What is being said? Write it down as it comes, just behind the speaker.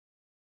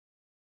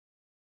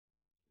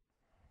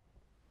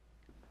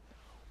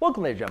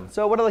Welcome, ladies and gentlemen.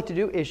 So what I'd like to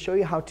do is show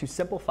you how to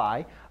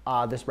simplify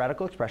this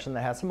radical expression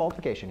that has some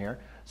multiplication here.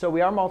 So we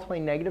are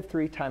multiplying negative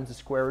 3 times the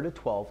square root of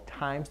 12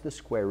 times the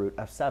square root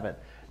of 7.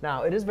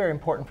 Now, it is very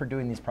important for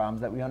doing these problems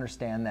that we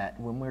understand that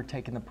when we're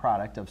taking the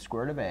product of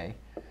square root of a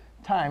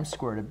times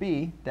square root of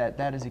b,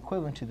 that is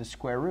equivalent to the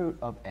square root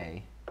of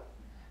a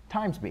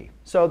times b.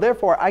 So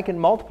therefore, I can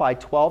multiply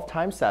 12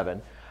 times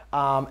 7.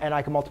 And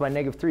I can multiply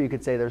negative 3. You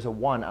could say there's a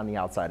 1 on the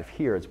outside of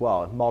here as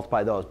well, and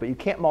multiply those. But you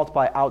can't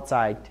multiply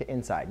outside to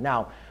inside.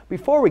 Now,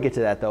 before we get to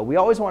that, though, we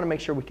always want to make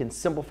sure we can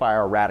simplify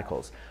our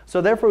radicals. So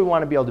therefore, we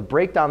want to be able to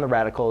break down the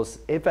radicals,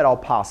 if at all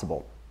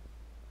possible.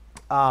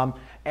 And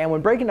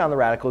when breaking down the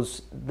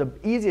radicals, the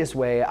easiest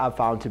way I've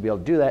found to be able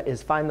to do that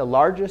is find the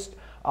largest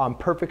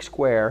perfect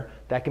square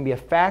that can be a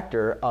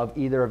factor of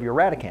either of your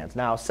radicands.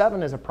 Now,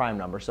 7 is a prime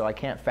number, so I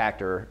can't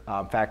factor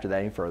that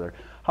any further.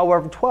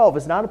 However, 12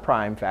 is not a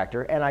prime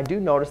factor, and I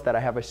do notice that I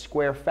have a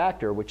square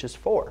factor, which is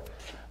 4.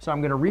 So I'm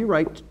going to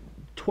rewrite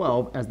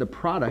 12 as the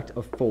product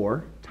of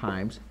 4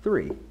 times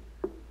 3.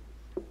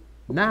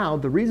 Now,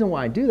 the reason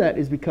why I do that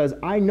is because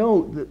I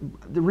know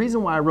the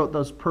reason why I wrote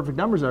those perfect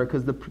numbers are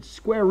because the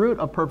square root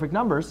of perfect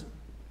numbers,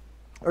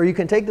 or you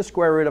can take the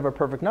square root of a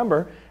perfect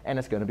number, and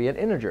it's going to be an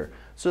integer.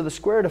 So the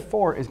square root of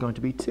 4 is going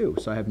to be 2.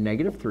 So I have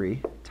negative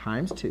 3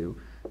 times 2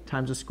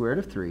 times the square root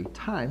of 3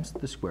 times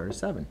the square root of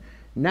 7.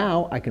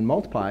 Now I can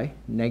multiply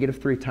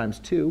negative 3 times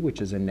 2, which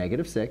is a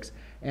negative 6,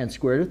 and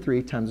square root of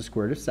 3 times the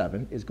square root of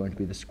 7 is going to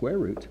be the square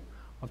root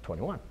of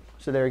 21.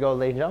 So there you go,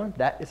 ladies and gentlemen.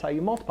 That is how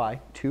you multiply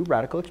two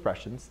radical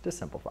expressions to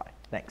simplify.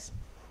 Thanks.